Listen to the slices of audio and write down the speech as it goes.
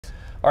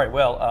All right,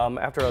 well,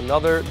 after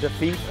another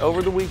defeat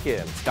over the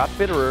weekend, Scott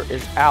Fitterer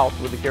is out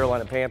with the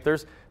Carolina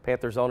Panthers.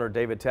 Panthers owner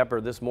David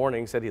Tepper this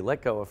morning said he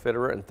let go of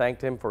Fitterer and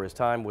thanked him for his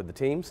time with the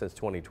team since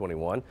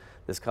 2021.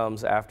 This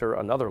comes after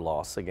another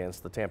loss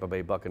against the Tampa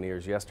Bay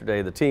Buccaneers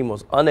yesterday. The team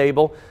was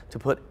unable to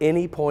put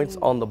any points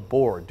on the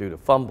board due to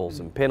fumbles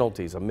and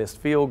penalties, a missed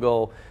field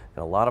goal,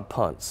 and a lot of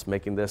punts,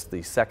 making this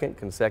the second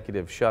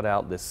consecutive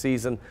shutout this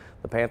season.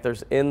 The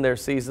Panthers end their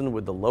season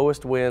with the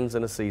lowest wins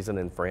in a season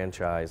in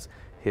franchise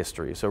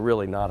history. So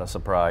really not a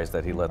surprise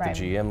that he let the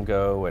GM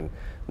go, and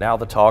now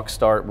the talks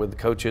start with the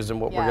coaches and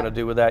what we're going to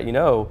do with that. You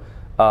know,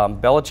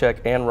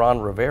 Belichick and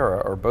Ron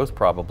Rivera are both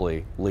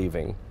probably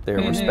leaving their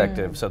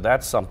respective, so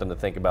that's something to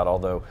think about,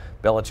 although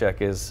Belichick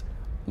is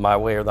my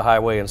way or the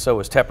highway, and so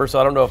is Tepper, so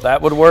I don't know if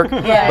that would work,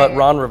 but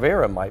Ron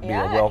Rivera might be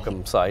a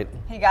welcome sight.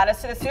 He got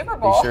us to the Super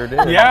Bowl. He sure did.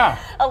 A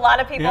lot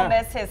of people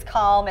miss his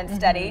calm and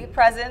steady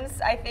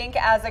presence, I think,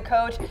 as a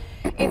coach.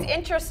 It's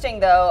interesting,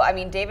 though. I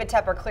mean, David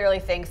Tepper clearly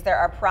thinks there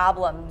are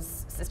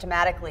problems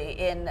systematically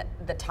in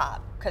the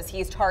top because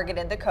he's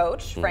targeted the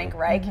coach, Frank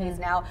Reich. He's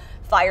now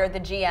fired the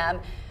GM.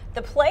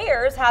 The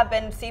players have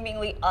been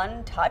seemingly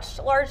untouched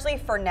largely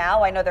for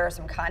now. I know there are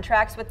some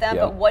contracts with them,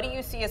 but what do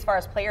you see as far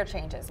as player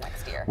changes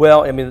next year?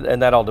 Well, I mean,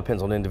 and that all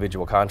depends on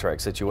individual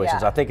contract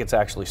situations. I think it's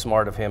actually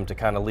smart of him to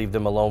kind of leave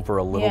them alone for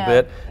a little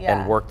bit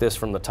and work this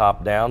from the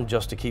top down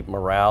just to keep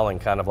morale and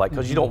kind of like,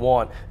 because you don't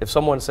want, if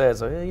someone says,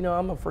 hey, you know,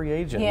 I'm a free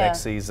agent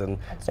next season,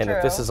 and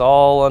if this is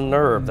all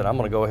unnerved, then I'm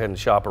going to go ahead and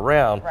shop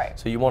around.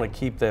 So you want to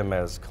keep them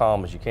as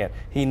calm as you can.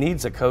 He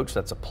needs a coach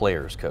that's a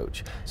player's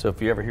coach. So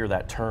if you ever hear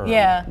that term,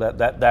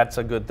 that's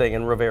a good thing,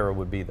 and Rivera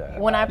would be that.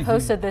 When I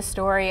posted this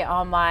story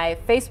on my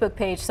Facebook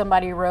page,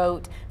 somebody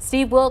wrote,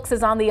 Steve Wilks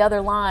is on the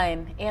other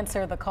line,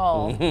 answer the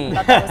call. I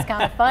thought that was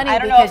kind of funny. I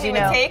don't know if he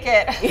would take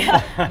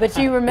it. But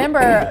you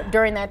remember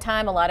during that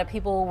time, a lot of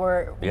people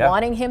were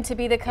wanting him to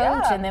be the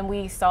coach, and then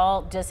we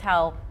saw just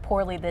how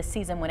poorly this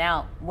season went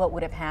out, what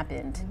would have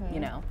happened, you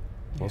know.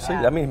 We'll see.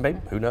 I mean, maybe,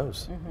 who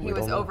knows? He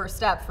was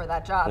overstepped for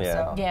that job.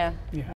 So.